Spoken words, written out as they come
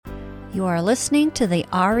You are listening to the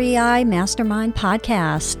REI Mastermind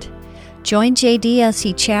Podcast. Join JD as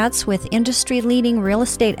he chats with industry-leading real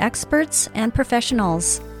estate experts and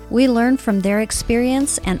professionals. We learn from their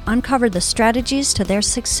experience and uncover the strategies to their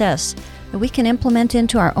success that we can implement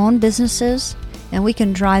into our own businesses, and we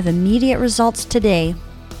can drive immediate results today.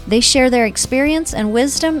 They share their experience and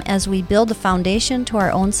wisdom as we build a foundation to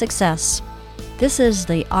our own success. This is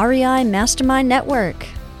the REI Mastermind Network.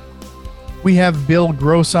 We have Bill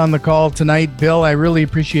Gross on the call tonight. Bill, I really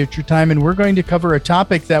appreciate your time, and we're going to cover a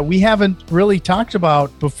topic that we haven't really talked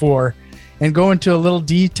about before and go into a little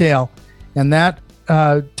detail. And that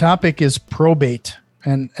topic is probate.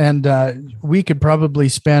 And we could probably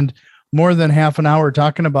spend more than half an hour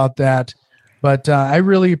talking about that. But I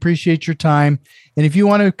really appreciate your time. And if you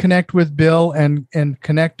want to connect with Bill and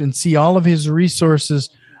connect and see all of his resources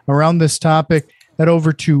around this topic, head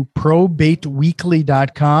over to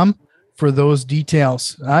probateweekly.com for those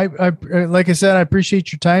details. I like I said, I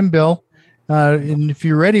appreciate your time, Bill. And if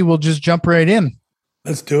you're ready, we'll just jump right in.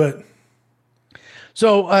 Let's do it.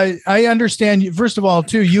 So I understand you, first of all,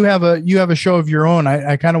 too, you have a show of your own.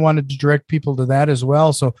 I kind of wanted to direct people to that as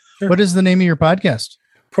well. So Sure. What is the name of your podcast?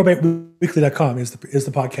 Probateweekly.com is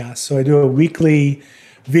the podcast. So I do a weekly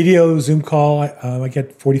video Zoom call. I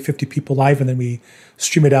get 40, 50 people live, and then we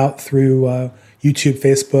stream it out through YouTube,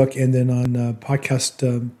 Facebook, and then on podcast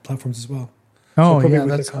platforms as well. Oh, so yeah,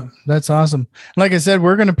 that's awesome. Like I said,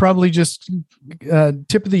 we're going to probably just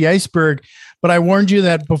tip of the iceberg, but I warned you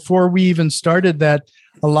that before we even started that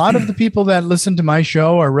a lot of the people that listen to my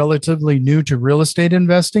show are relatively new to real estate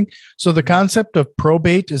investing. So the concept of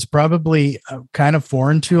probate is probably kind of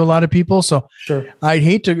foreign to a lot of people. So Sure. I'd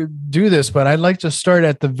hate to do this, but I'd like to start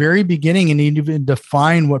at the very beginning and even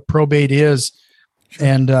define what probate is Sure.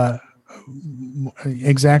 and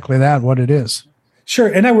exactly that, what it is. Sure.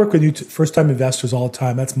 And I work with first-time investors all the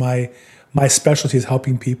time. That's my specialty, is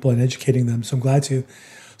helping people and educating them. So I'm glad to.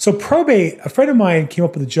 So probate, a friend of mine came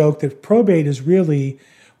up with a joke that probate is really,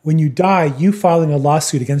 when you die, you filing a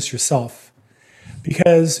lawsuit against yourself.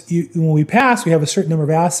 Because when we pass, we have a certain number of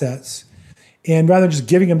assets. And rather than just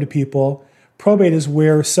giving them to people, probate is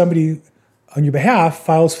where somebody on your behalf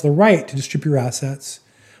files for the right to distribute your assets.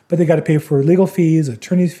 But they got to pay for legal fees,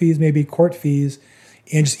 attorney's fees, maybe court fees,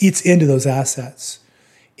 and just eats into those assets.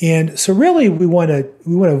 And so really we want to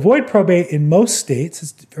avoid probate in most states.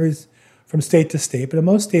 It varies from state to state, but in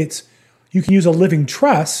most states you can use a living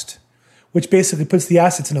trust, which basically puts the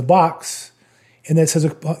assets in a box and then says,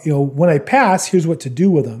 when I pass, here's what to do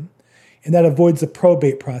with them. And that avoids the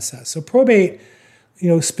probate process. So probate,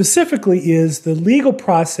 specifically is the legal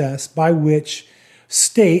process by which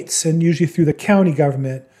states, and usually through the county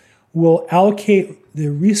government, will allocate the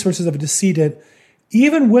resources of a decedent,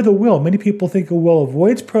 even with a will. Many people think a will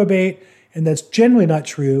avoids probate, and that's generally not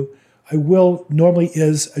true. A will normally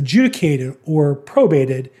is adjudicated or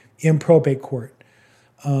probated in probate court.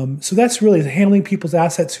 So that's really handling people's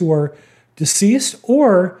assets who are deceased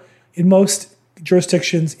or, in most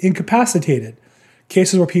jurisdictions, incapacitated.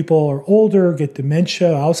 Cases where people are older, get dementia,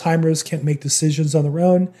 Alzheimer's, can't make decisions on their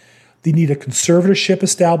own. They need a conservatorship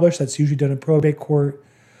established. That's usually done in probate court.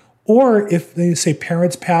 Or if they say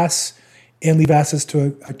parents pass and leave assets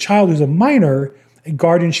to a child who's a minor, a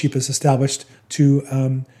guardianship is established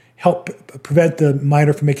to help prevent the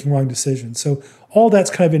minor from making wrong decisions. So all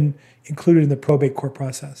that's kind of included in the probate court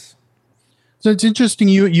process. So it's interesting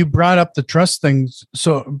you brought up the trust things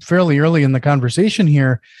so fairly early in the conversation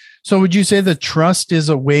here. So would you say the trust is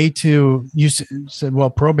a way to, you said,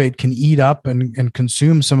 well, probate can eat up and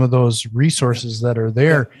consume some of those resources that are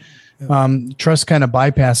there. Yeah. Trust kind of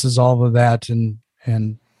bypasses all of that and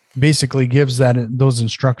basically gives those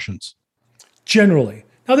instructions. Generally.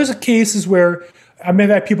 Now, there's cases where I may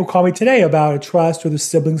have had people call me today about a trust or the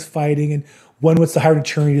siblings fighting and one wants to hire an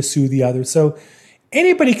attorney to sue the other. So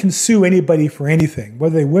anybody can sue anybody for anything.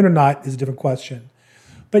 Whether they win or not is a different question.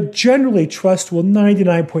 But generally, trust will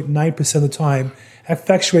 99.9% of the time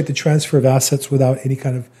effectuate the transfer of assets without any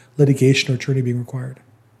kind of litigation or attorney being required.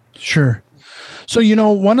 Sure. So,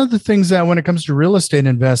 one of the things that when it comes to real estate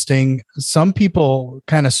investing, some people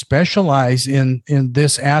kind of specialize in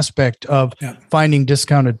this aspect of finding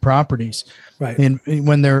discounted properties. Right. And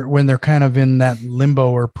when they're kind of in that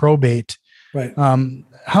limbo or probate. Right.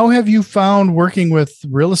 How have you found working with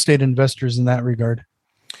real estate investors in that regard?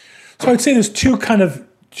 So I'd say there's two kind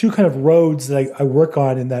of roads that I work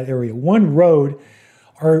on in that area. One road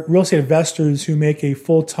are real estate investors who make a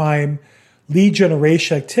full-time lead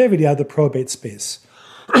generation activity out of the probate space.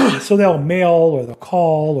 So they'll mail or they'll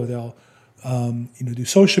call or they'll do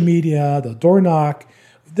social media, they'll door knock,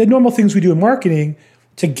 the normal things we do in marketing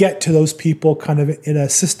to get to those people kind of in a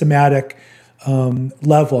systematic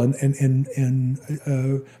level and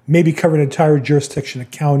maybe cover an entire jurisdiction, a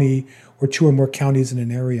county or two or more counties in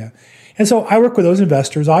an area. And so I work with those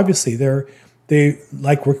investors. Obviously, they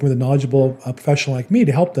like working with a knowledgeable professional like me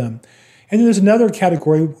to help them. And then there's another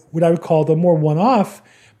category, what I would call the more one-off.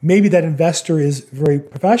 Maybe that investor is very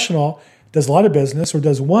professional, does a lot of business or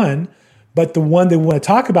does one, but the one they want to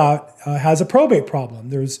talk about has a probate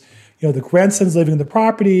problem. There's, the grandson's living in the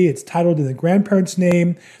property, it's titled in the grandparents'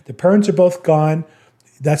 name, the parents are both gone,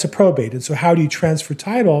 that's a probate. And so how do you transfer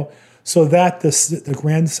title so that the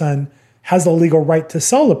grandson has the legal right to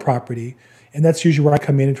sell the property? And that's usually where I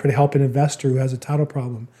come in and try to help an investor who has a title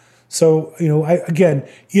problem. So,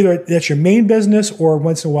 either that's your main business or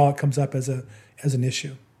once in a while it comes up as an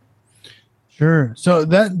issue. Sure. So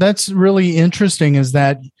that's really interesting is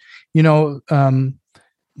that,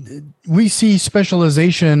 we see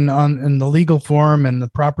specialization in the legal form and the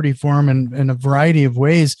property form in a variety of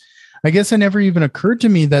ways. I guess it never even occurred to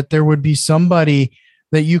me that there would be somebody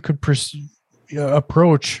that you could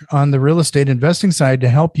approach on the real estate investing side to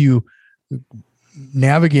help you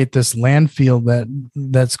navigate this land field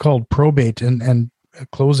that's called probate and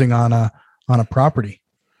closing on a property.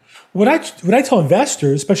 What I tell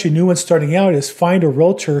investors, especially new ones starting out, is find a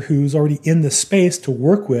realtor who's already in the space to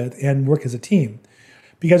work with and work as a team.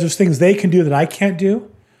 Because there's things they can do that I can't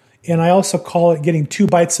do. And I also call it getting 2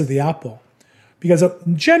 bites of the apple. Because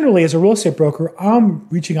generally, as a real estate broker, I'm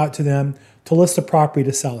reaching out to them to list a property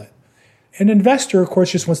to sell it. An investor, of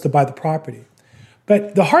course, just wants to buy the property.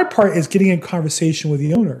 But the hard part is getting in conversation with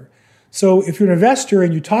the owner. So if you're an investor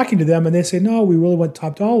and you're talking to them and they say, no, we really want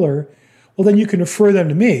top dollar, well, then you can refer them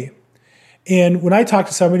to me. And when I talk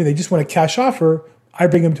to somebody and they just want a cash offer, I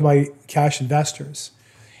bring them to my cash investors.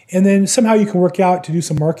 And then somehow you can work out to do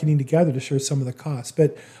some marketing together to share some of the costs.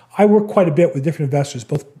 But I work quite a bit with different investors,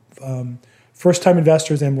 both first-time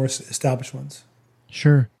investors and more established ones.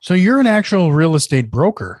 Sure. So you're an actual real estate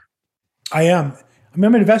broker. I am. I'm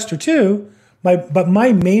an investor too, but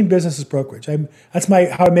my main business is brokerage. That's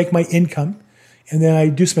how I make my income. And then I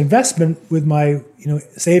do some investment with my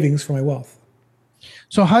savings for my wealth.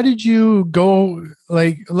 So how did you go?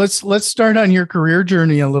 Let's start on your career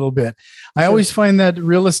journey a little bit. I always find that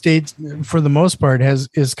real estate, for the most part,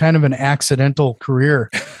 is kind of an accidental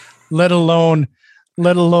career, let alone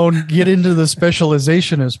get into the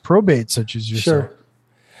specialization as probate, such as yourself.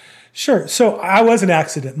 Sure. So I was an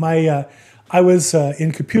accident. I was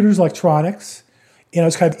in computers electronics, and I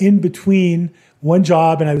was kind of in between one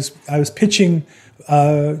job, and I was pitching,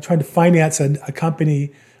 trying to finance a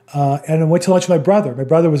company. And I went to lunch with my brother. My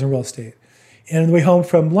brother was in real estate. And on the way home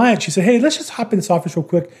from lunch, he said, hey, let's just hop in this office real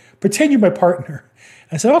quick. Pretend you're my partner.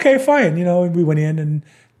 And I said, okay, fine. And we went in and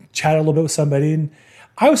chatted a little bit with somebody. And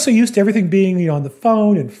I was so used to everything being on the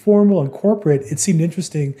phone and formal and corporate, it seemed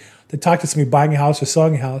interesting to talk to somebody buying a house or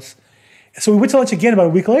selling a house. So we went to lunch again about a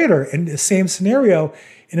week later in the same scenario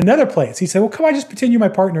in another place. He said, well, come on, just pretend you're my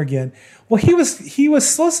partner again. Well, he was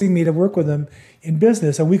soliciting me to work with him in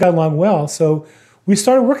business, and we got along well. So we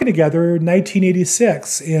started working together in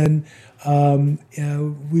 1986, and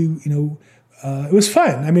it was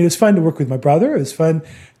fun. I mean, it was fun to work with my brother. It was fun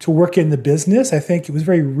to work in the business. I think it was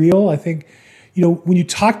very real. I think, when you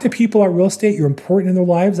talk to people about real estate, you're important in their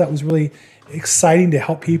lives. That was really exciting to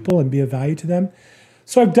help people and be of value to them.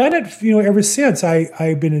 So I've done it, ever since.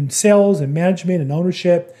 I've been in sales and management and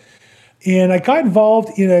ownership, and I got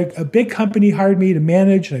involved in a big company hired me to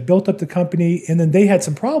manage, and I built up the company, and then they had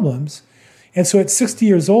some problems. And so at 60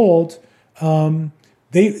 years old, I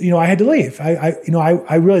had to leave.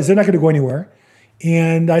 I realized they're not going to go anywhere.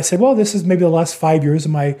 And I said, well, this is maybe the last 5 years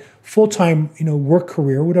of my full-time, work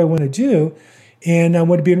career. What do I want to do? And I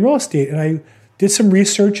want to be in real estate. And I did some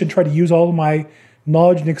research and tried to use all of my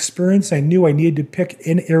knowledge and experience. I knew I needed to pick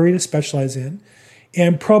an area to specialize in.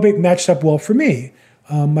 And probate matched up well for me.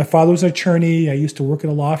 My father was an attorney. I used to work at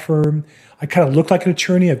a law firm. I kind of look like an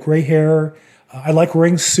attorney. I have gray hair. I like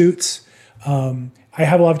wearing suits. I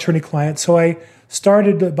have a lot of attorney clients. So I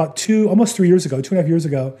started about almost 3 years ago, 2.5 years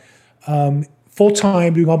ago,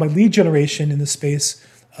 full-time doing all my lead generation in the space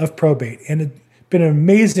of probate. And it's been an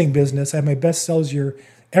amazing business. I had my best sales year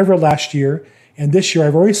ever last year. And this year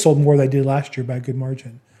I've already sold more than I did last year by a good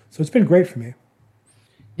margin. So it's been great for me.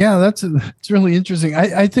 Yeah, it's really interesting.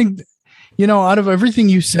 I think, out of everything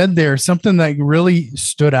you said there, something that really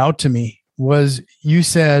stood out to me was you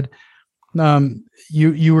said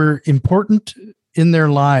you were important in their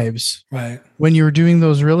lives, right, when you were doing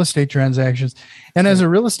those real estate transactions. And as a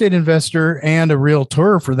real estate investor and a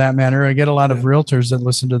realtor, for that matter, I get a lot of realtors that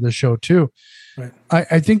listen to the show too. Right.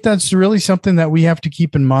 I think that's really something that we have to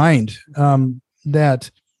keep in mind, that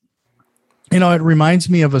It reminds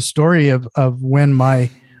me of a story of when my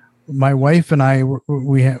wife and I were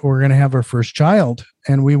going to have our first child,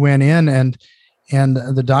 and we went in, and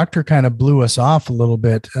the doctor kind of blew us off a little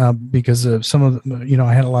bit because of some of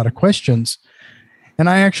I had a lot of questions, and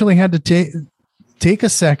I actually had to take a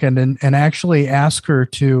second and actually ask her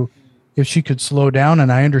if she could slow down.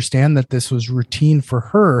 And I understand that this was routine for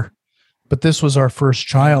her, but this was our first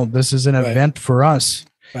child. This is an event for us,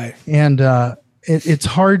 right? And it's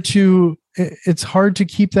hard to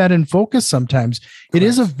keep that in focus sometimes. Correct. It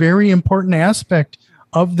is a very important aspect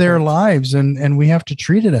of their lives, and we have to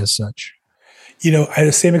treat it as such. I had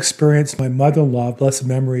the same experience. My mother-in-law, blessed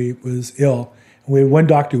memory, was ill. And we had one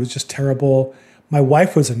doctor who was just terrible. My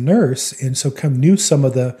wife was a nurse, and so knew some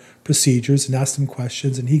of the procedures and asked him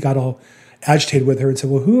questions, and he got all agitated with her and said,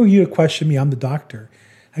 well, who are you to question me? I'm the doctor.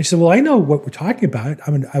 And she said, well, I know what we're talking about.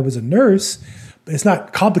 I was a nurse, but it's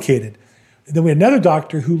not complicated. And then we had another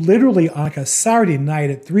doctor who literally on like a Saturday night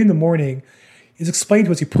at 3 a.m. is explaining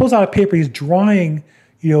to us, he pulls out a paper, he's drawing,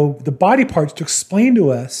 the body parts to explain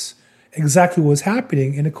to us exactly what was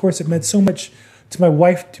happening. And of course, it meant so much to my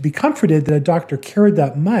wife to be comforted that a doctor cared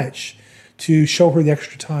that much to show her the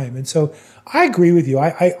extra time. And so I agree with you.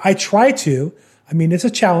 I try to. It's a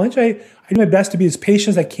challenge. I do my best to be as patient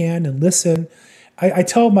as I can and listen. I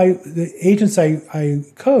tell the agents I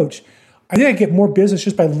coach, I think I get more business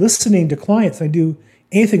just by listening to clients than I do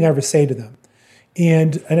anything I ever say to them.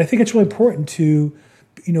 And I think it's really important to,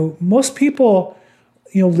 most people,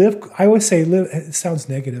 live, I always say live, it sounds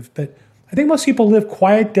negative, but I think most people live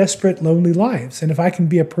quiet, desperate, lonely lives. And if I can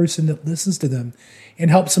be a person that listens to them and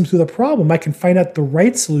helps them through the problem, I can find out the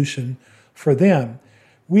right solution for them.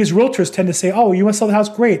 We as realtors tend to say, oh, you want to sell the house?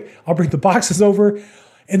 Great. I'll bring the boxes over.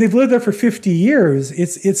 And they've lived there for 50 years.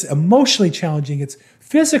 It's emotionally challenging. It's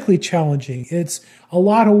physically challenging. It's a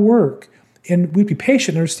lot of work. And we'd be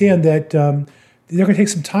patient and understand that they're going to take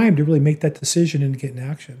some time to really make that decision and get in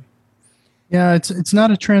action. Yeah, it's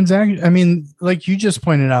not a transaction. Like you just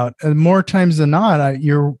pointed out, more times than not,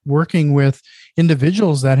 you're working with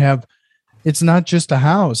individuals that have, it's not just a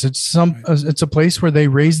house. It's it's a place where they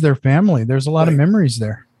raise their family. There's a lot of memories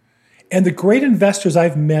there. And the great investors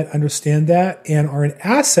I've met understand that and are an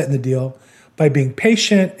asset in the deal by being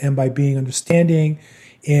patient and by being understanding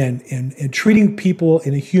and treating people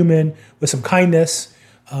in a human with some kindness.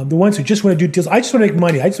 The ones who just want to do deals, I just want to make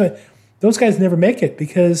money. Those guys never make it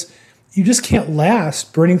because you just can't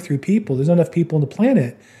last burning through people. There's not enough people on the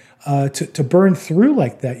planet to burn through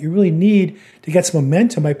like that. You really need to get some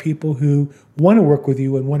momentum by people who want to work with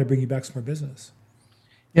you and want to bring you back some more business.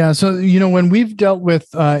 Yeah. So, when we've dealt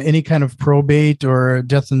with any kind of probate or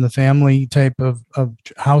death in the family type of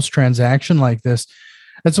house transaction like this,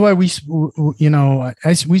 that's why we spend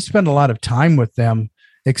a lot of time with them,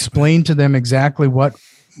 explain to them exactly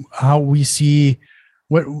how we see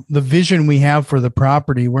what the vision we have for the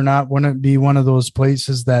property. We're not want to be one of those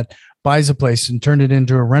places that buys a place and turn it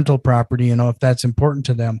into a rental property, if that's important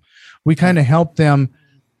to them. We kind of help them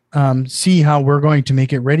see how we're going to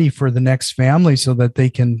make it ready for the next family so that they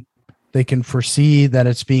can foresee that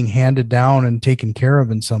it's being handed down and taken care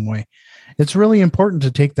of in some way. It's really important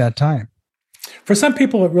to take that time. For some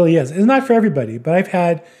people, it really is. It's not for everybody, but I've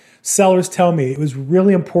had sellers tell me it was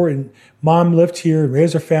really important. Mom lived here and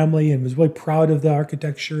raised her family and was really proud of the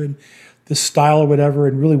architecture and the style or whatever,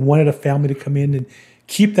 and really wanted a family to come in and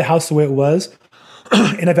keep the house the way it was.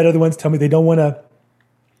 And I've had other ones tell me they don't want to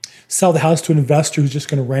sell the house to an investor who's just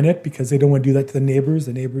going to rent it because they don't want to do that to the neighbors.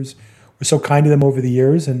 The neighbors were so kind to them over the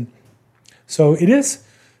years. And so it is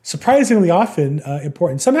surprisingly often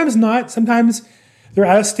important. Sometimes not. Sometimes they're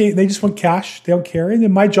out of state and they just want cash. They don't care. And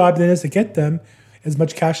then my job then is to get them as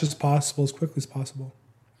much cash as possible, as quickly as possible.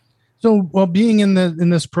 So, well, being in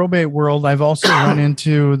this probate world, I've also run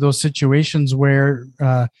into those situations where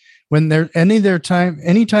when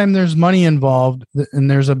anytime there's money involved and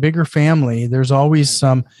there's a bigger family, there's always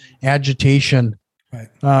some agitation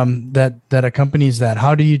that accompanies that.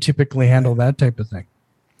 How do you typically handle that type of thing?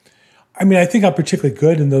 I think I'm particularly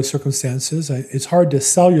good in those circumstances. It's hard to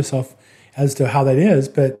sell yourself as to how that is,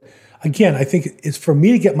 but again, I think it's for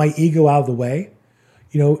me to get my ego out of the way.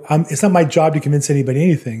 It's not my job to convince anybody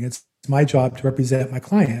anything. It's my job to represent my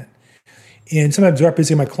client. And sometimes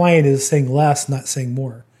representing my client is saying less, not saying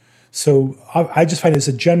more. So I just find it as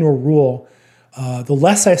a general rule, the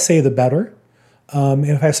less I say, the better. And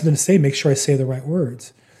if I have something to say, make sure I say the right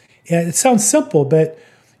words. And it sounds simple, but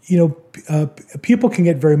people can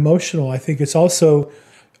get very emotional. I think it's also,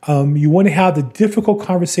 you want to have the difficult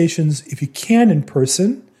conversations, if you can, in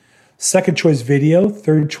person. Second choice, video.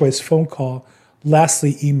 Third choice, phone call.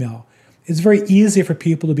 Lastly, email. It's very easy for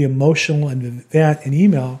people to be emotional and vent in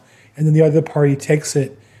email. and then the other party takes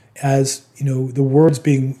it as, the words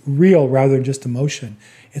being real rather than just emotion.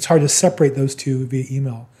 It's hard to separate those two via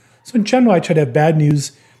email. So in general, I try to have bad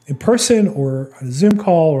news in person or on a Zoom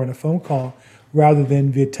call or on a phone call rather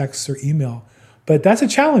than via text or email. But that's a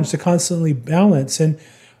challenge to constantly balance. And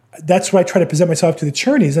that's why I try to present myself to the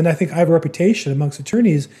attorneys. And I think I have a reputation amongst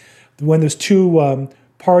attorneys when there's two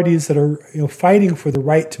parties that are fighting for the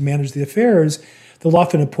right to manage the affairs, they'll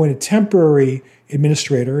often appoint a temporary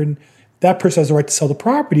administrator. And that person has the right to sell the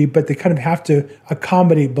property, but they kind of have to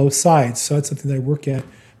accommodate both sides. So that's something that I work at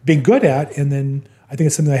being good at. And then I think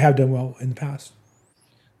it's something I have done well in the past.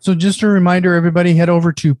 So just a reminder, everybody, head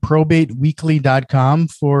over to probateweekly.com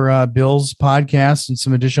for Bill's podcast and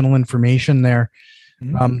some additional information there.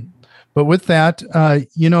 Mm-hmm. But with that,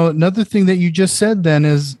 another thing that you just said then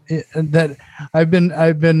is that I've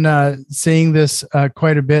been saying this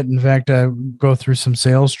quite a bit. In fact, I go through some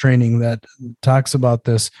sales training that talks about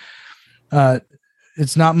this.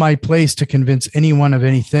 It's not my place to convince anyone of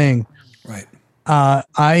anything. Right.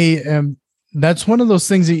 That's one of those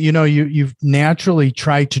things that, you've naturally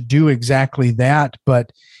tried to do exactly that.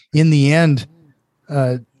 But in the end,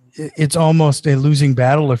 it's almost a losing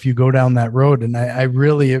battle if you go down that road. And I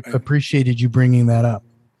really appreciated you bringing that up.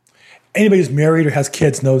 Anybody who's married or has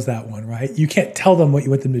kids knows that one, right? You can't tell them what you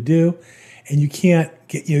want them to do, and you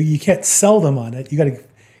can't sell them on it. You got to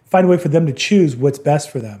find a way for them to choose what's best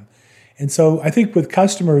for them. And so I think with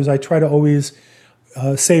customers, I try to always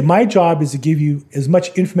say my job is to give you as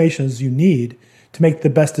much information as you need to make the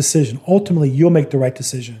best decision. Ultimately, you'll make the right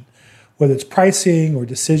decision, whether it's pricing or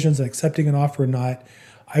decisions and accepting an offer or not.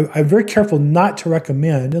 I'm very careful not to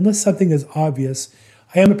recommend unless something is obvious.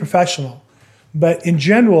 I am a professional. But in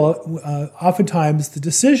general, oftentimes the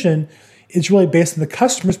decision is really based on the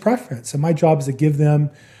customer's preference. And my job is to give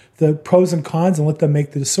them the pros and cons and let them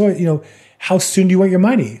make the decision. How soon do you want your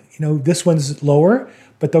money? This one's lower,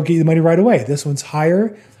 but they'll get you the money right away. This one's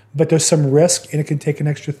higher, but there's some risk and it can take an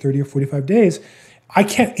extra 30 or 45 days. I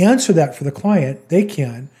can't answer that for the client. They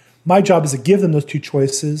can. My job is to give them those two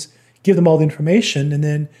choices, give them all the information, and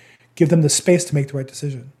then give them the space to make the right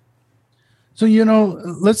decision. So,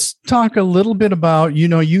 let's talk a little bit about,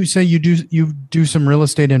 you say you do some real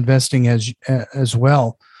estate investing as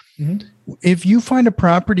well. Mm-hmm. If you find a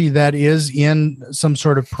property that is in some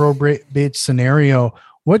sort of probate scenario,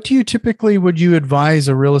 what do you typically would you advise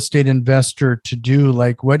a real estate investor to do?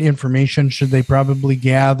 Like, what information should they probably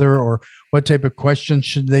gather, or what type of questions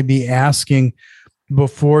should they be asking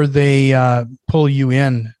before they pull you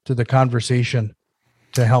in to the conversation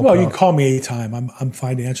to help? Well, you can call me anytime. I'm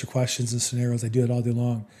fine to answer questions and scenarios. I do it all day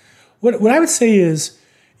long. What I would say is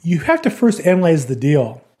you have to first analyze the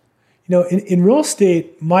deal. In real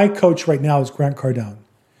estate, my coach right now is Grant Cardone,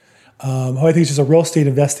 who I think is just a real estate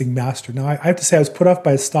investing master. Now, I have to say I was put off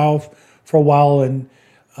by his style for a while, and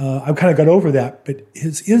I've kind of got over that. But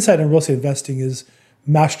his insight on real estate investing is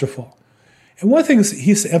masterful. And one of the things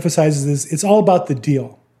he emphasizes is it's all about the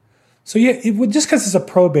deal. So just because it's a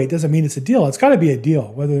probate doesn't mean it's a deal. It's got to be a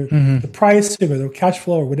deal, whether the pricing or the cash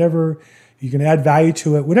flow or whatever, you can add value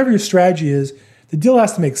to it. Whatever your strategy is, the deal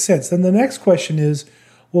has to make sense. Then the next question is,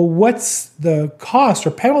 well, what's the cost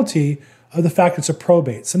or penalty of the fact it's a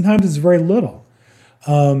probate? Sometimes it's very little.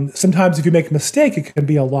 Sometimes if you make a mistake, it can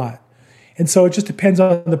be a lot. And so it just depends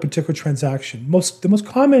on the particular transaction. The most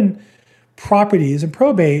common properties in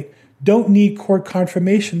probate don't need court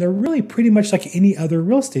confirmation. They're really pretty much like any other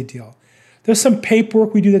real estate deal. There's some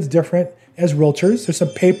paperwork we do that's different as realtors. There's some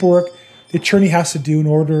paperwork the attorney has to do in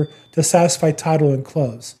order to satisfy title and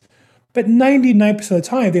close. But 99% of the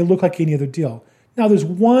time, they look like any other deal. Now, there's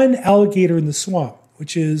one alligator in the swamp,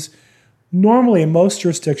 which is normally in most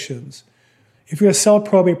jurisdictions, if you're going to sell a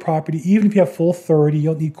probate property, even if you have full authority, you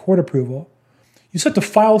don't need court approval. You just have to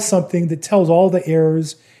file something that tells all the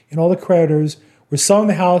heirs and all the creditors, we're selling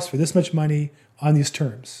the house for this much money on these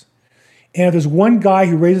terms. And if there's one guy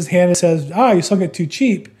who raises his hand and says, you're selling it too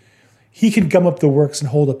cheap, he can gum up the works and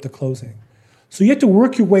hold up the closing. So you have to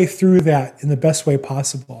work your way through that in the best way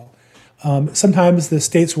possible. Sometimes the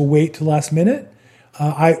states will wait till the last minute.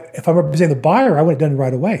 If I'm representing the buyer, I want it done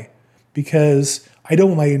right away because I don't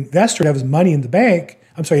want my investor to have his money in the bank,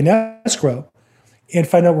 in escrow, and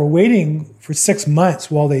find out we're waiting for 6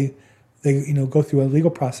 months while they go through a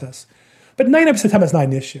legal process. But 99% of the time, that's not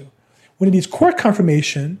an issue. When it needs court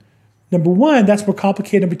confirmation, number one, that's more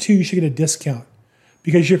complicated. Number two, you should get a discount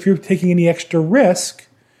because if you're taking any extra risk,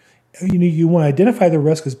 you want to identify the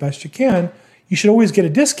risk as best you can. You should always get a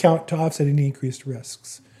discount to offset any increased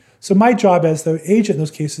risks. So my job as the agent in those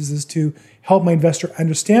cases is to help my investor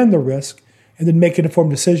understand the risk and then make an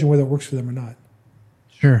informed decision whether it works for them or not.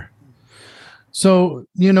 Sure. So,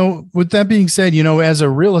 with that being said, as a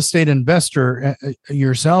real estate investor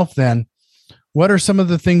yourself, then what are some of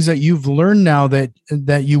the things that you've learned now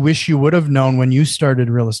that you wish you would have known when you started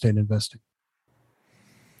real estate investing?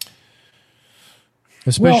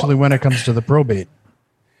 Especially when it comes to the probate.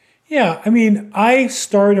 Yeah, I mean, I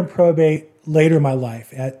started in probate later in my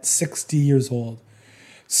life at 60 years old.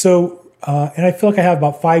 So, and I feel like I have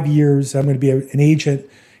about 5 years. I'm going to be an agent.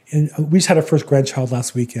 And we just had our first grandchild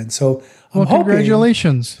last weekend. So I'm hoping.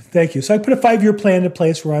 Congratulations. Thank you. So I put a 5-year plan into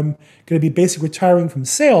place where I'm going to be basically retiring from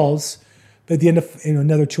sales at the end of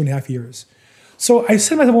another 2.5 years. So I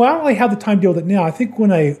said to myself, well, I don't really have the time to deal with it now. I think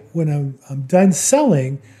when I'm done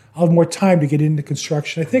selling, I'll have more time to get into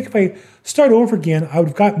construction. I think if I start over again, I would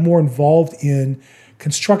have gotten more involved in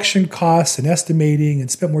construction costs and estimating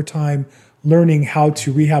and spent more time learning how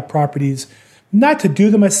to rehab properties, not to do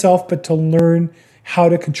them myself, but to learn how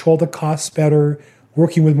to control the costs better,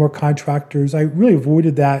 working with more contractors. I really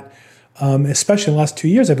avoided that, especially in the last 2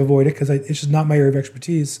 years I've avoided because it's just not my area of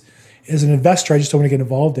expertise. As an investor, I just don't want to get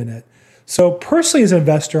involved in it. So personally as an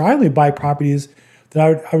investor, I only buy properties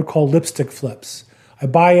that I would call lipstick flips. I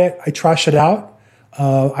buy it, I trash it out.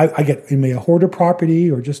 I get a hoarder property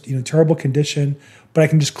or just terrible condition, but I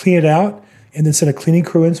can just clean it out and then send a cleaning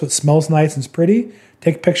crew in so it smells nice and it's pretty,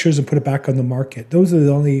 take pictures and put it back on the market. Those are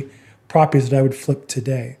the only properties that I would flip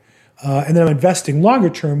today. And then I'm investing longer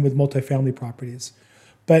term with multifamily properties.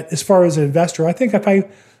 But as far as an investor, I think if I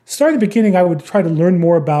start at the beginning, I would try to learn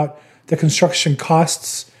more about the construction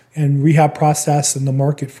costs and rehab process and the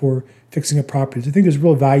market for fixing up properties. I think there's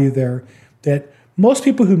real value there that most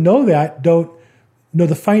people who know that don't know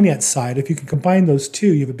the finance side. If you can combine those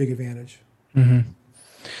two, you have a big advantage. Mm-hmm.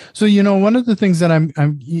 So, one of the things that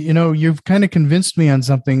I'm you've kind of convinced me on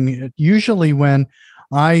something. Usually when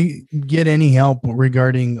I get any help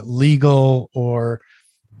regarding legal or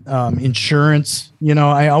insurance,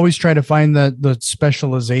 I always try to find the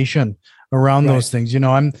specialization around those things.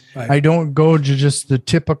 I don't go to just the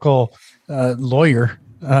typical lawyer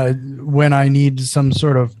when I need some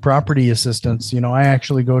sort of property assistance. I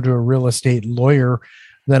actually go to a real estate lawyer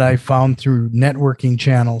that I found through networking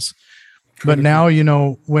channels. But now,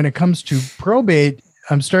 when it comes to probate,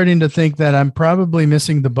 I'm starting to think that I'm probably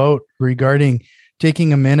missing the boat regarding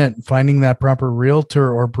taking a minute and finding that proper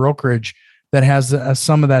realtor or brokerage that has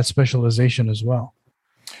some of that specialization as well.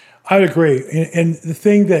 I would agree. And the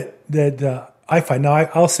thing that I find, now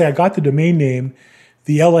I'll say I got the domain name,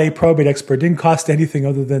 the LA Probate Expert, didn't cost anything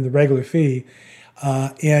other than the regular fee.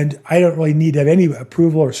 And I don't really need to have any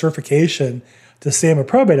approval or certification to say I'm a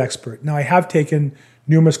probate expert. Now, I have taken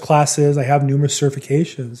numerous classes, I have numerous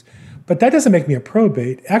certifications, but that doesn't make me a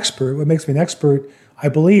probate expert. What makes me an expert, I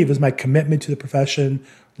believe, is my commitment to the profession,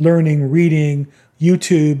 learning, reading,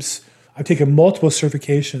 YouTubes. I've taken multiple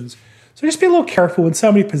certifications. So just be a little careful when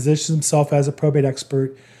somebody positions himself as a probate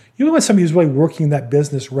expert. You want somebody who's really working that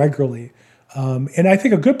business regularly. And I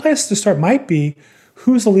think a good place to start might be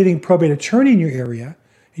who's the leading probate attorney in your area.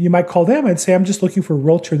 And you might call them and say, I'm just looking for a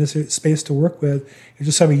realtor in this space to work with. Is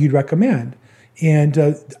there somebody you'd recommend? And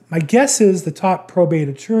my guess is the top probate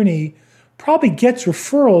attorney probably gets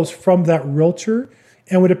referrals from that realtor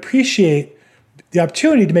and would appreciate the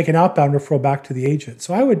opportunity to make an outbound referral back to the agent.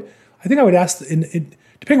 So I think I would ask, depending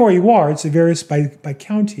on where you are, it varies by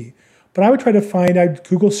county. But I would try to find, I'd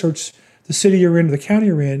Google search the city you're in or the county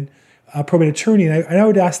you're in, probate attorney, and I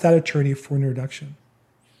would ask that attorney for an introduction.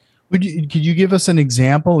 Could you give us an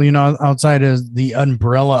example, outside of the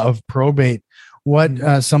umbrella of probate,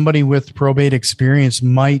 what somebody with probate experience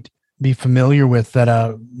might be familiar with that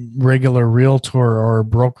a regular realtor or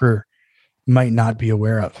broker might not be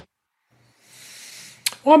aware of?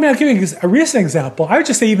 Well, I'll give you a recent example. I would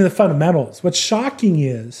just say even the fundamentals. What's shocking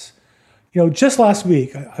is, just last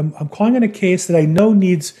week, I'm calling on a case that I know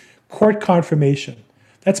needs court confirmation.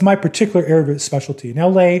 That's my particular area of specialty. In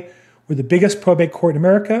LA, we're the biggest probate court in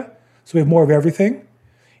America, so we have more of everything.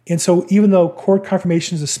 And so even though court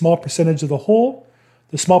confirmation is a small percentage of the whole,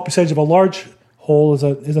 the small percentage of a large whole is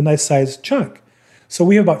a nice sized chunk. So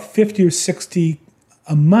we have about 50 or 60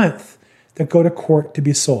 a month that go to court to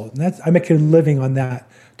be sold. And I make a living on that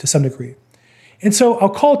to some degree. And so I'll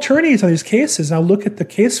call attorneys on these cases and I'll look at the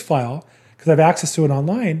case file because I have access to it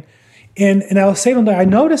online. And I'll say to them, I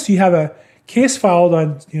noticed you have a case filed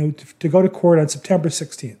on, to go to court on September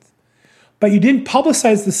 16th. But you didn't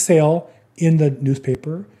publicize the sale in the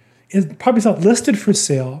newspaper. It probably is not listed for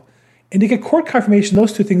sale. And to get court confirmation,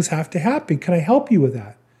 those two things have to happen. Can I help you with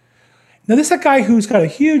that? Now, this is a guy who's got a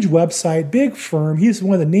huge website, big firm. He's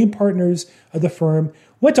one of the name partners of the firm,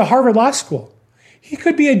 went to Harvard Law School. He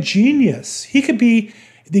could be a genius. He could be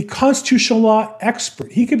the constitutional law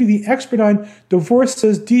expert. He could be the expert on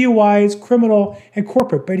divorces, DUIs, criminal, and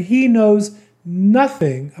corporate, but he knows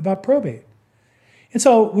nothing about probate. And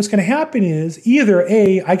so what's going to happen is either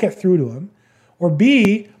A, I get through to him, or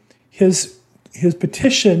B, his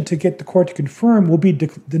petition to get the court to confirm will be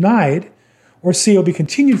denied, or C, will be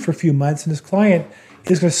continued for a few months, and his client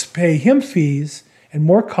is going to pay him fees and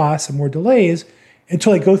more costs and more delays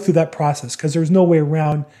until they go through that process, because there's no way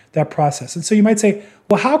around that process. And so you might say,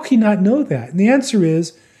 well, how can you not know that? And the answer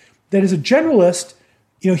is that as a generalist,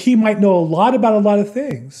 he might know a lot about a lot of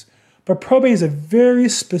things, but probate is a very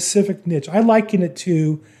specific niche. I liken it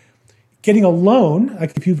to getting a loan.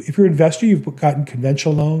 Like if you're an investor, you've gotten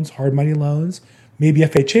conventional loans, hard money loans, maybe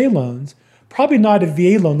FHA loans, probably not a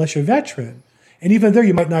VA loan unless you're a veteran. And even there,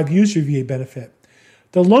 you might not have used your VA benefit.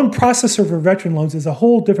 The loan processor for veteran loans is a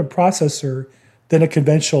whole different processor than a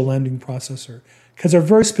conventional lending processor, because they're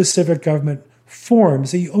very specific government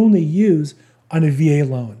forms that you only use on a VA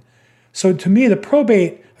loan. So to me, the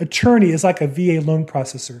probate attorney is like a VA loan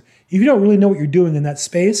processor. If you don't really know what you're doing in that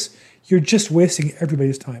space, you're just wasting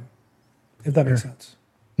everybody's time, if that makes sense.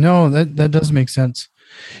 No, that does make sense.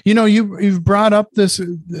 You've brought up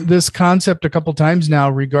this concept a couple times now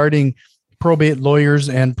regarding probate lawyers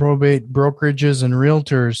and probate brokerages and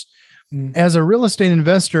realtors. As a real estate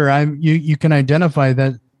investor, you can identify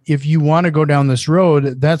that if you want to go down this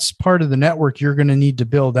road, that's part of the network you're going to need to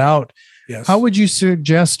build out. Yes. How would you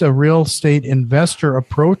suggest a real estate investor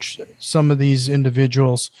approach some of these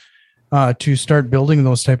individuals to start building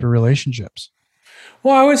those type of relationships?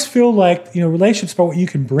 Well, I always feel like, relationships about what you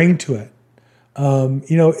can bring to it. A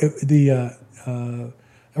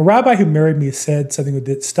rabbi who married me said something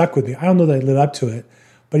that stuck with me. I don't know that I live up to it,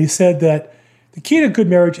 but he said that the key to good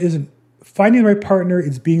marriage isn't finding the right partner,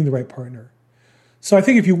 it's being the right partner. So I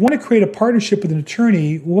think if you want to create a partnership with an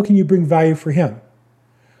attorney, what can you bring value for him?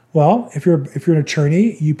 Well, if you're an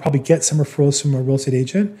attorney, you probably get some referrals from a real estate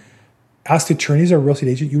agent. Ask the attorneys or a real estate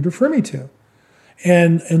agent you would refer me to.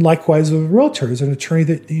 And likewise with realtors, an attorney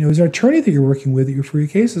that, is an attorney that you're working with that you refer your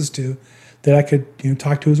cases to that I could,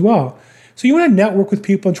 talk to as well. So you want to network with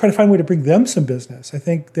people and try to find a way to bring them some business. I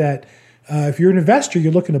think that if you're an investor,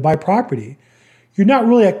 you're looking to buy property, you're not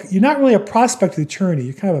really a prospective attorney.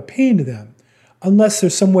 You're kind of a pain to them, unless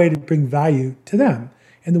there's some way to bring value to them.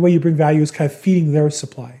 And the way you bring value is kind of feeding their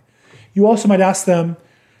supply. You also might ask them.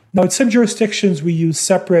 Now, in some jurisdictions, we use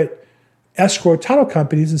separate escrow title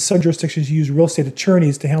companies. In some jurisdictions, you use real estate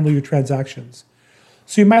attorneys to handle your transactions.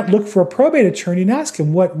 So you might look for a probate attorney and ask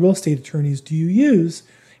him, what real estate attorneys do you use?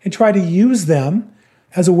 And try to use them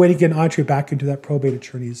as a way to get an entree back into that probate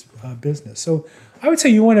attorney's business. So I would say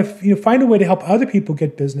you want to find a way to help other people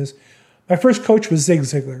get business. My first coach was Zig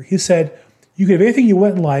Ziglar. He said, you can have anything you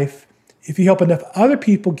want in life if you help enough other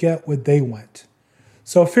people get what they want.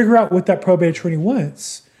 So figure out what that probate attorney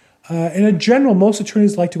wants. And in general, most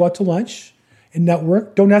attorneys like to go out to lunch and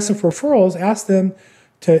network. Don't ask them for referrals. Ask them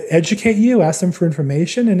to educate you, ask them for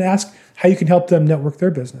information, and ask how you can help them network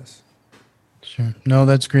their business. Sure. No,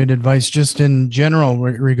 that's great advice just in general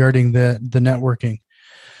regarding the networking.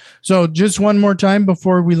 So just one more time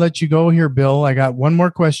before we let you go here, Bill, I got one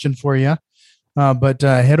more question for you. But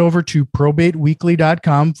head over to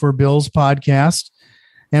probateweekly.com for Bill's podcast.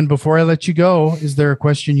 And before I let you go, is there a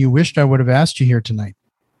question you wished I would have asked you here tonight?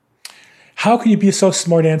 How can you be so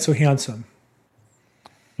smart and so handsome?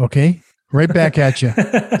 Okay, right back at you.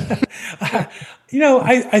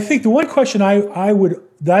 I think the one question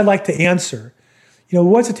I'd like to answer,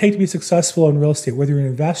 what's it take to be successful in real estate? Whether you're an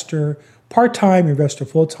investor part-time, you're an investor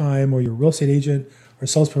full-time, or you're a real estate agent or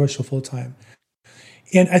sales professional full-time.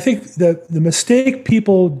 And I think the mistake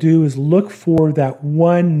people do is look for that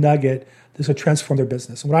one nugget that's going to transform their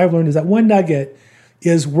business. And what I've learned is that one nugget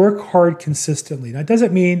is work hard consistently. Now, it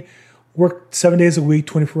doesn't mean work 7 days a week,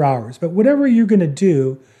 24 hours, but whatever you're going to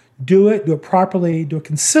do it properly, do it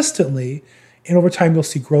consistently, and over time you'll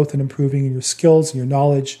see growth and improving in your skills and your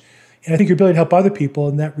knowledge. And I think your ability to help other people,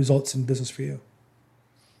 and that results in business for you.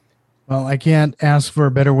 Well, I can't ask for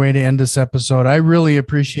a better way to end this episode. I really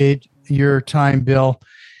appreciate your time, Bill.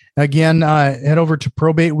 Again, head over to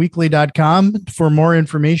probateweekly.com for more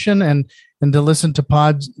information and to listen to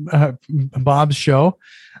Bob's show.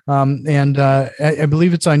 I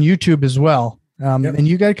believe it's on YouTube as well. Yep. And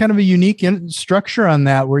you got kind of a unique structure on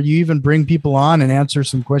that where you even bring people on and answer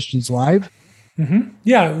some questions live. Mm-hmm.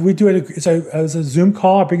 Yeah, we do it as a Zoom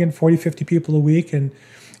call. I bring in 40, 50 people a week and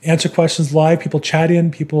answer questions live. People chat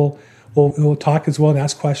in, people will talk as well and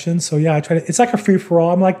ask questions. So yeah, it's like a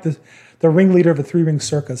free-for-all. I'm like the ringleader of a 3-ring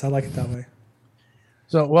circus. I like it that way.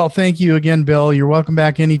 So, well, thank you again, Bill. You're welcome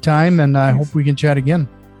back anytime, and I hope we can chat again.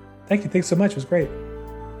 Thank you. Thanks so much. It was great.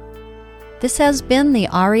 This has been the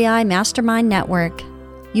REI Mastermind Network.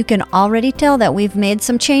 You can already tell that we've made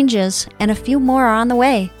some changes, and a few more are on the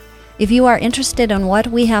way. If you are interested in what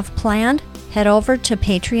we have planned, head over to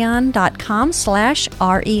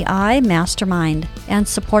patreon.com/REI Mastermind and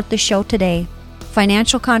support the show today.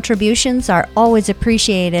 Financial contributions are always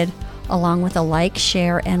appreciated, along with a like,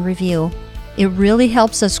 share, and review. It really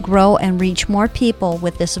helps us grow and reach more people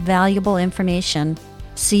with this valuable information.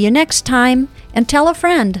 See you next time, and tell a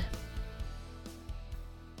friend.